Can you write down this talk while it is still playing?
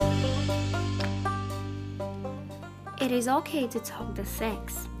It is okay to talk the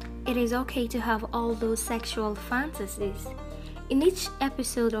sex. It is okay to have all those sexual fantasies. In each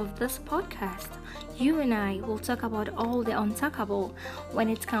episode of this podcast, you and I will talk about all the untalkable when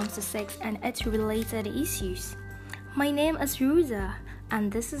it comes to sex and its related issues. My name is Ruza, and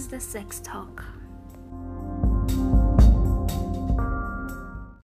this is the Sex Talk.